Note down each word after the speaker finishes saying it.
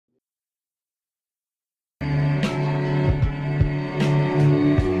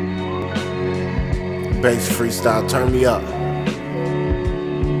Bass freestyle, turn me up.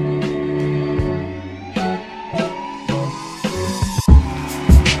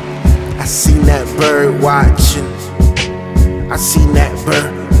 I seen that bird watching. I seen that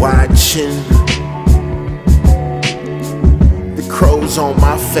bird watching. The crows on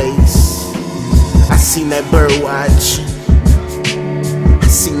my face. I seen that bird watching. I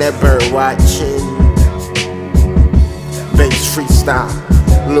seen that bird watching. Bass freestyle,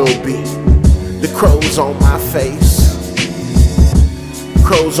 little beat. The crows on my face.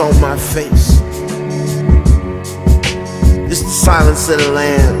 Crows on my face. It's the silence of the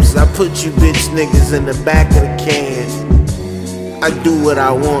lambs. I put you bitch niggas in the back of the can. I do what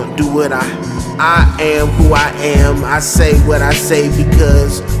I want, do what I am who I am. I say what I say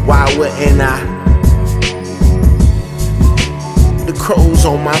because why wouldn't I? The crows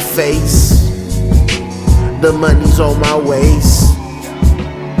on my face. The money's on my waist.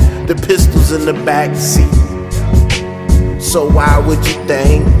 The pistols in the back seat. So why would you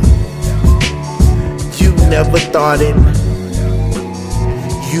think you never thought it?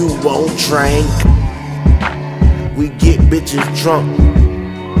 You won't drink. We get bitches drunk.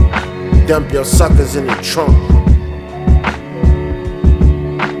 Dump your suckers in the trunk.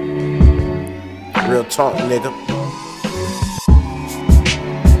 Real talk, nigga.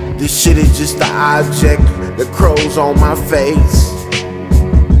 This shit is just the object. The crows on my face.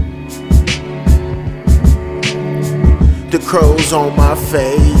 The crows on my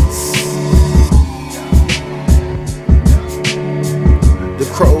face. The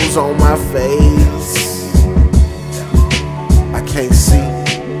crows on my face. I can't see.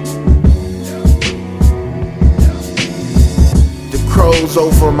 The crows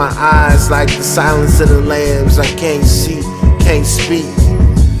over my eyes like the silence of the lambs. I can't see, can't speak.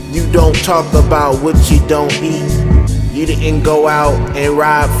 You don't talk about what you don't eat. You didn't go out and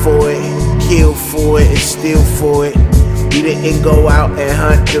ride for it, kill for it, and steal for it. You didn't go out and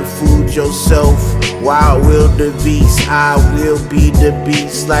hunt the food yourself. Wild wildebeest, I will be the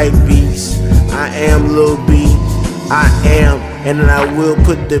beast like beast. I am Lil B, I am, and then I will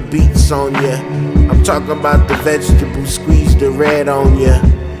put the beats on ya. I'm talking about the vegetables, squeeze the red on ya.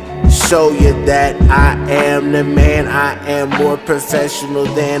 Show you that I am the man. I am more professional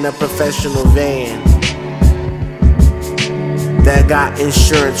than a professional van that got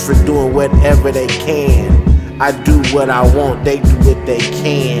insurance for doing whatever they can. I do what I want, they do what they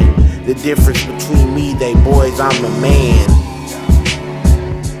can. The difference between me, they boys, I'm a man.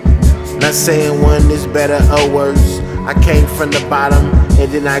 Not saying one is better or worse. I came from the bottom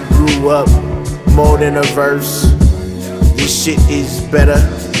and then I grew up more than a verse. This shit is better,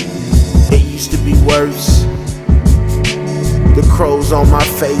 it used to be worse. The crows on my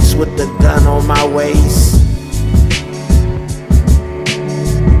face with the gun on my waist.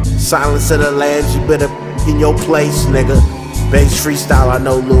 Silence of the lambs, you better in your place, nigga. Bass freestyle, I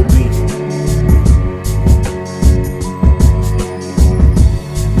know Lil B.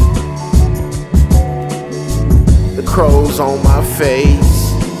 The crows on my face.